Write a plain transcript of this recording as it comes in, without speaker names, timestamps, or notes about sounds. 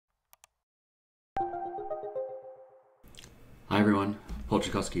Hi everyone, Paul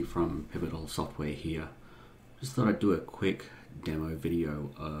Tchaikovsky from Pivotal Software here. Just thought I'd do a quick demo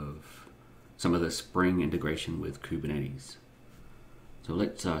video of some of the Spring integration with Kubernetes. So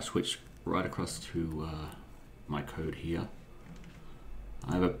let's switch right across to my code here.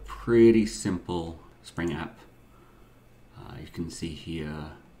 I have a pretty simple Spring app. You can see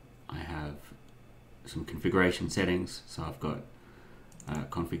here I have some configuration settings. So I've got a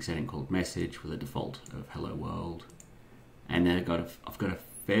config setting called message with a default of hello world. And then I've got a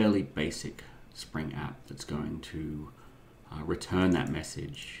fairly basic Spring app that's going to return that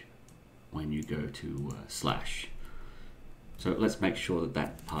message when you go to slash. So let's make sure that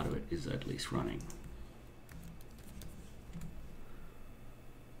that part of it is at least running.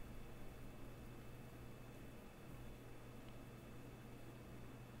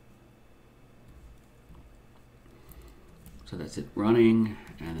 So that's it running,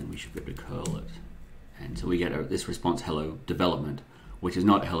 and then we should be able to curl it. And so we get this response, hello development, which is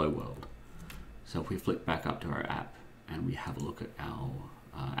not hello world. So if we flick back up to our app and we have a look at our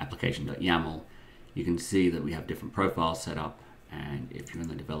application.yaml, you can see that we have different profiles set up. And if you're in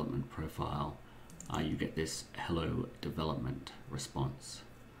the development profile, you get this hello development response.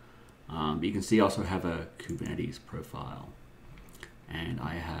 But you can see I also have a Kubernetes profile. And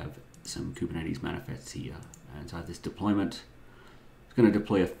I have some Kubernetes manifests here. And so I have this deployment. It's going to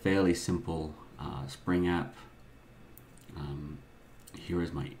deploy a fairly simple Spring app. Here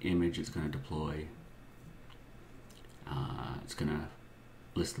is my image it's going to deploy. It's going to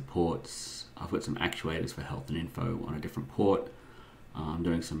list the ports. I've got some actuators for health and info on a different port. I'm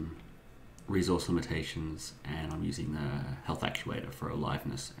doing some resource limitations, and I'm using the health actuator for a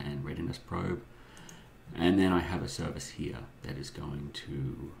liveness and readiness probe. And then I have a service here that is going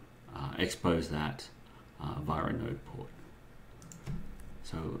to expose that via a node port.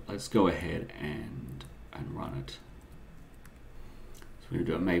 So let's go ahead and run it. So we're going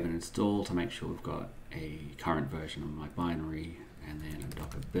to do a Maven install to make sure we've got a current version of my binary, and then a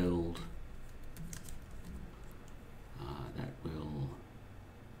Docker build that will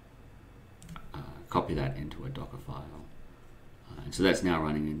copy that into a Docker file. And so that's now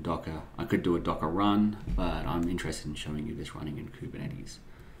running in Docker. I could do a Docker run, but I'm interested in showing you this running in Kubernetes.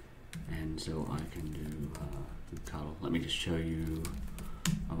 And so I can do kubectl. Let me just show you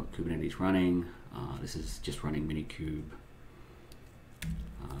I've got Kubernetes running. This is just running Minikube.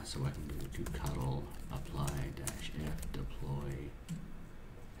 So I can do kubectl apply-f deploy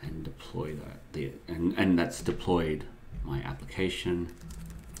and deploy that. And that's deployed my application.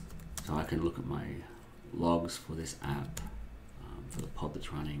 So I can look at my logs for this app, for the pod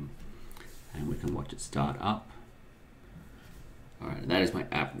that's running, and we can watch it start up. All right, that is my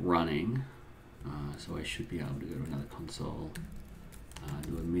app running. So I should be able to go to another console.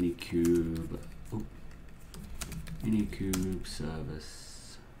 Do a Minikube, Minikube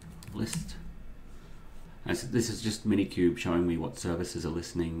service list. And so this is just Minikube showing me what services are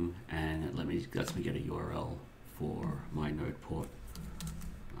listening, and it lets me get a URL for my node port.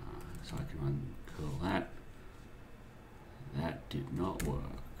 So I can run curl that. That did not work.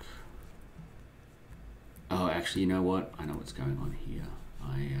 Oh, actually, you know what? I know what's going on here.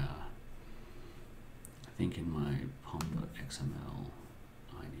 I think in my pom.xml,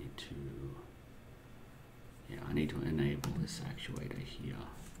 I need to enable this actuator here.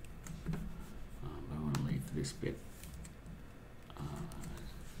 But I want to leave this bit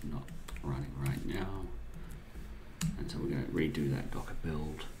not running right now. And so we're going to redo that Docker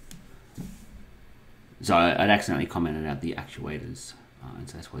build. So I'd accidentally commented out the actuators, and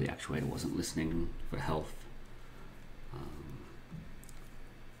so that's why the actuator wasn't listening for health.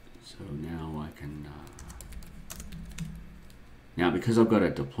 So now I can, now because I've got a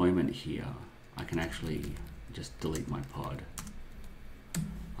deployment here, I can actually just delete my pod.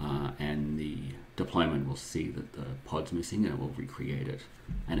 And the deployment will see that the pod's missing, and it will recreate it.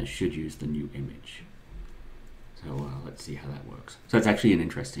 And it should use the new image. So let's see how that works. So it's actually an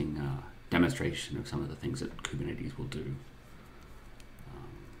interesting demonstration of some of the things that Kubernetes will do.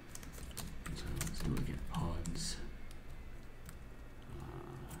 So let's do a get pods.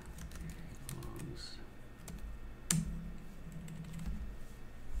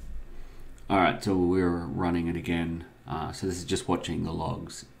 All right, so we're running it again. So this is just watching the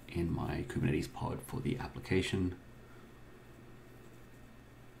logs in my Kubernetes pod for the application.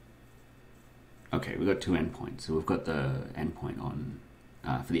 Okay, we've got two endpoints. So we've got the endpoint on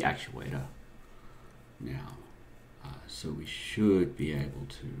for the actuator now. So we should be able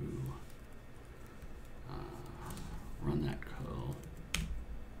to run that curl.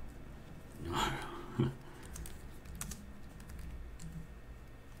 No.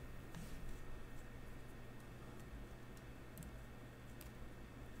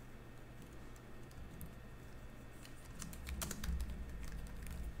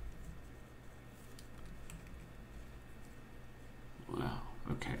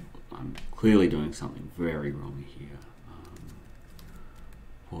 Okay, I'm clearly doing something very wrong here.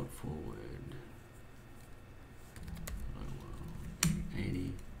 Port forward, hello world,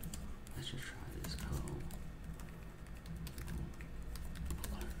 80. Let's just try this call.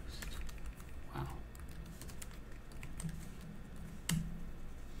 Closed. Wow.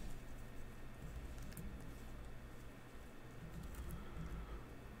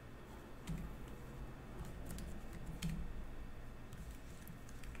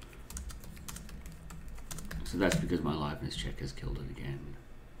 So that's because my liveness check has killed it again.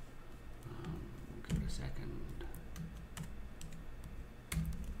 We'll give it a second.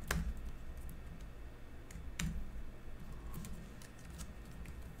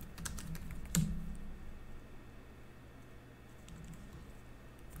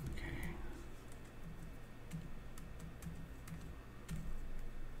 Okay.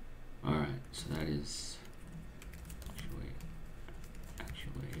 All right, so that is actuator.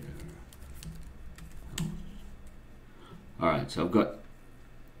 All right, so I've got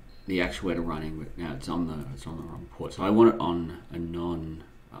the actuator running, but now it's on the wrong port. So I want it on a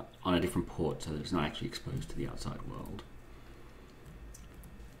on a different port, so that it's not actually exposed to the outside world.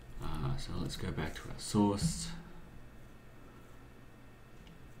 So let's go back to our source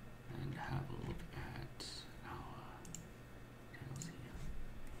and have a look at our tails here.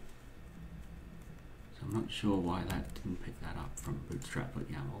 So I'm not sure why that didn't pick that up from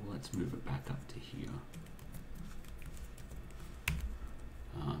bootstrap.yaml. Let's move it back up to here.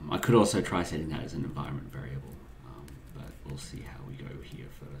 I could also try setting that as an environment variable, but we'll see how we go here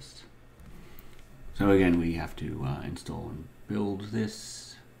first. So again, we have to install and build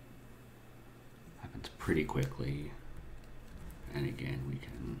this. Happens pretty quickly. And again, we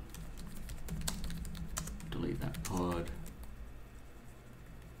can delete that pod.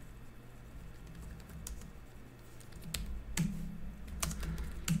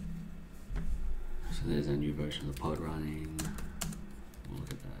 So there's a new version of the pod running.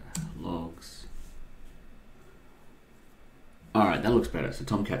 Look at the logs. All right, that looks better. So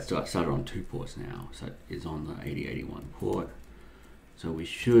Tomcat started on 2 ports now. So it is on the 8081 port. So we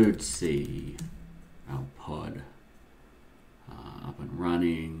should see our pod up and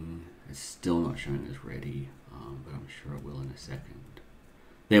running. It's still not showing as ready, but I'm sure it will in a second.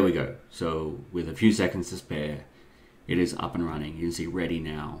 There we go. So with a few seconds to spare, it is up and running. You can see ready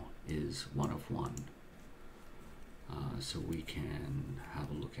now is 1 of 1. So we can have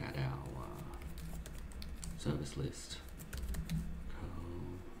a look at our service list.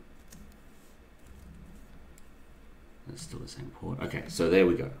 That's still the same port. Okay, so there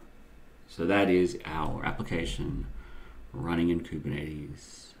we go. So that is our application running in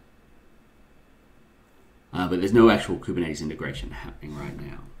Kubernetes. But there's no actual Kubernetes integration happening right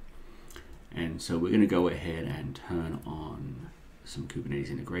now. And so we're going to go ahead and turn on some Kubernetes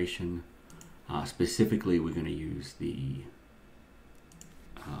integration. Specifically, we're going to use the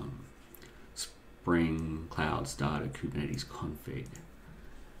spring-cloud-kubernetes-config.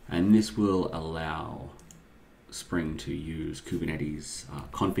 And this will allow Spring to use Kubernetes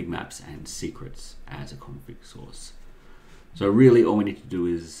config maps and secrets as a config source. So really all we need to do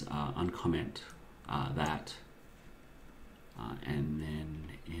is uncomment that. And then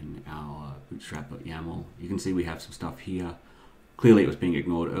in our bootstrap.yaml, you can see we have some stuff here. Clearly it was being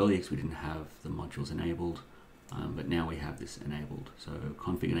ignored earlier because we didn't have the modules enabled, but now we have this enabled. So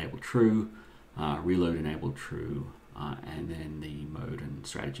config enabled true, reload enabled true, and then the mode and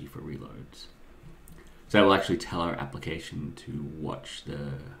strategy for reloads. So that will actually tell our application to watch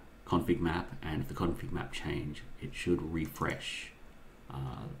the config map, and if the config map change, it should refresh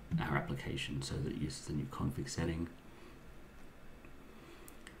our application so that it uses the new config setting.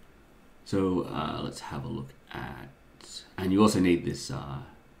 So let's have a look at, and you also need this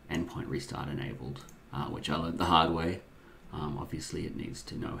endpoint restart enabled, which I learned the hard way. Obviously it needs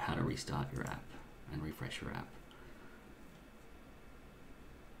to know how to restart your app and refresh your app.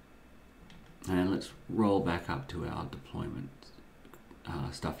 And let's roll back up to our deployment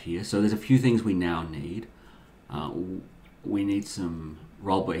stuff here. So there's a few things we now need. We need some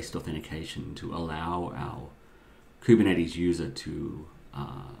role-based authentication to allow our Kubernetes user to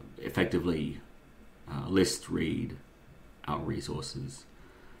effectively list read our resources.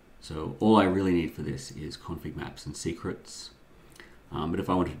 So all I really need for this is config maps and secrets. But if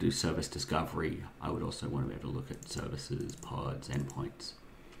I wanted to do service discovery, I would also want to be able to look at services, pods, endpoints.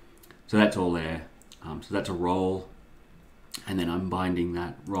 So that's all there. So that's a role, and then I'm binding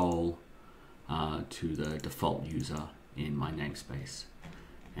that role to the default user in my namespace.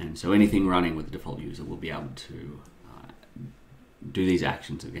 And so anything running with the default user will be able to do these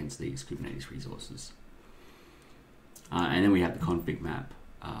actions against these Kubernetes resources. And then we have the config map,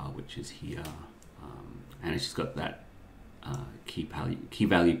 which is here, and it's just got that key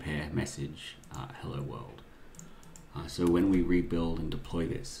value pair message, hello world. So when we rebuild and deploy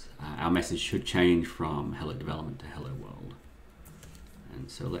this, our message should change from hello development to hello world. And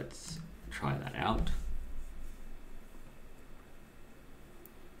so let's try that out.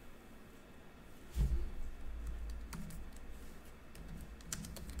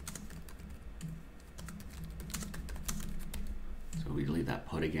 So we delete that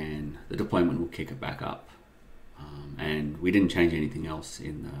pod again. The deployment will kick it back up. And we didn't change anything else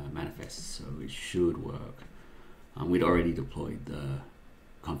in the manifest, so it should work. We'd already deployed the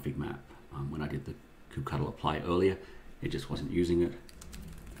config map when I did the kubectl apply earlier. It just wasn't using it.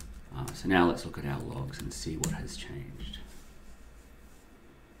 So now let's look at our logs and see what has changed.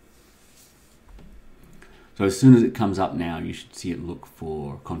 So as soon as it comes up now, you should see it look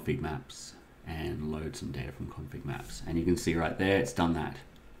for config maps and load some data from config maps. And you can see right there, it's done that.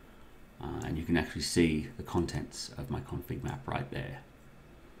 And you can actually see the contents of my config map right there.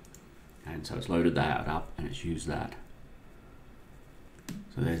 And so it's loaded that up and it's used that.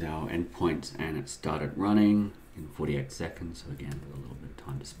 So there's our endpoints and it started running in 48 seconds. So again, with a little bit of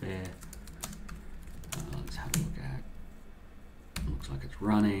time to spare. Let's have a look at, looks like it's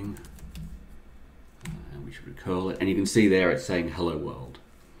running. And we should recurl it. And you can see there it's saying hello world.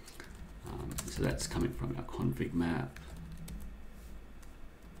 So that's coming from our config map,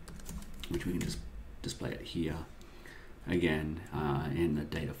 which we can just display it here. Again, in the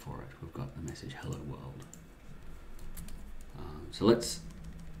data for it, we've got the message hello world. So let's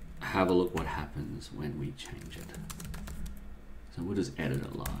have a look what happens when we change it. So we'll just edit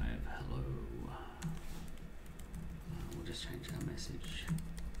it live. Hello. We'll just change our message.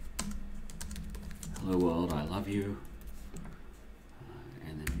 Hello world, I love you.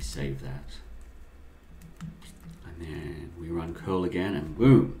 And then we save that. And then we run curl again and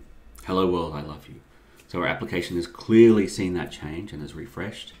boom. Hello world, I love you. So our application has clearly seen that change and has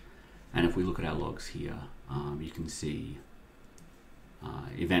refreshed. And if we look at our logs here, you can see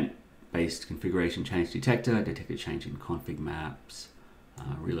event-based configuration change detector, detected change in config maps,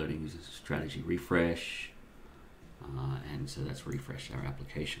 reloading user strategy refresh, and so that's refreshed our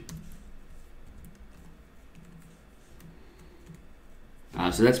application.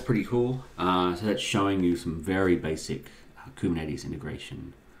 So that's pretty cool. So that's showing you some very basic Kubernetes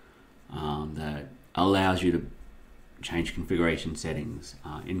integration that allows you to change configuration settings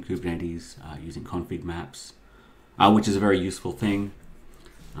in Kubernetes using config maps, which is a very useful thing.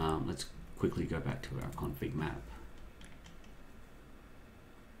 Let's quickly go back to our config map.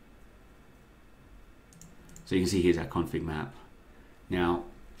 So you can see here's our config map. Now,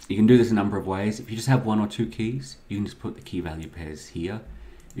 you can do this a number of ways. If you just have one or two keys, you can just put the key value pairs here.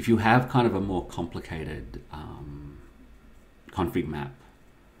 If you have kind of a more complicated config map,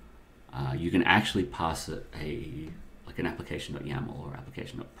 you can actually pass it like an application.yaml or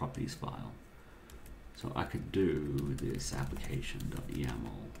application.properties file. So I could do this application.yaml.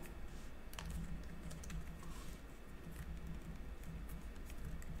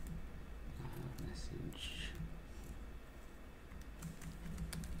 Message.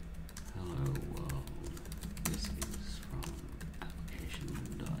 Hello world. This is from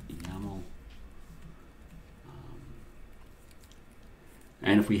application.yaml.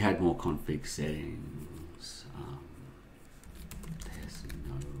 And if we had more config settings, test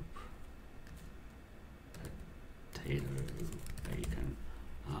nope, potato, bacon,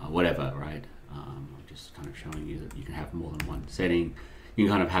 whatever, right? I'm just kind of showing you that you can have more than one setting. You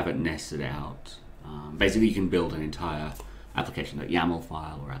can kind of have it nested out. Basically, you can build an entire application.yaml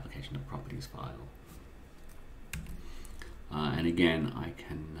file or application.properties file. And again,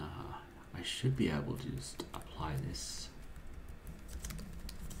 I should be able to just apply this.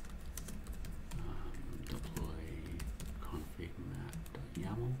 Deploy config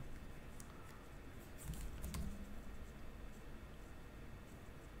map.yaml.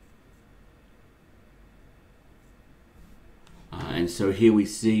 And so here we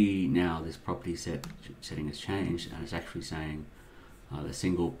see now this property setting has changed, and it's actually saying the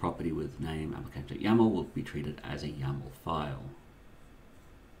single property with name application.yaml will be treated as a YAML file.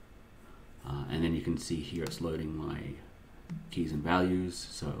 And then you can see here it's loading my keys and values.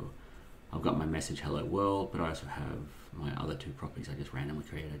 So I've got my message hello world, but I also have my other two properties I just randomly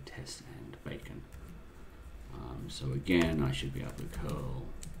created, test and bacon. So again, I should be able to curl.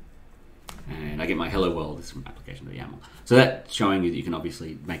 And I get my hello world is from application.yaml. So that's showing you that you can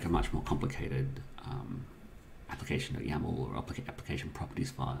obviously make a much more complicated application.yaml or application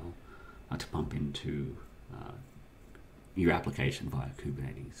properties file to pump into your application via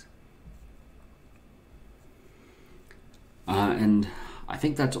Kubernetes. And I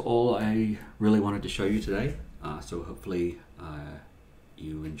think that's all I really wanted to show you today. So hopefully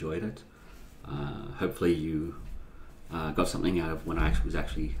you enjoyed it. Hopefully you got something out of when I was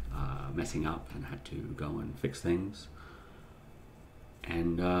actually messing up and had to go and fix things.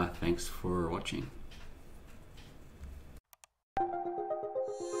 And thanks for watching.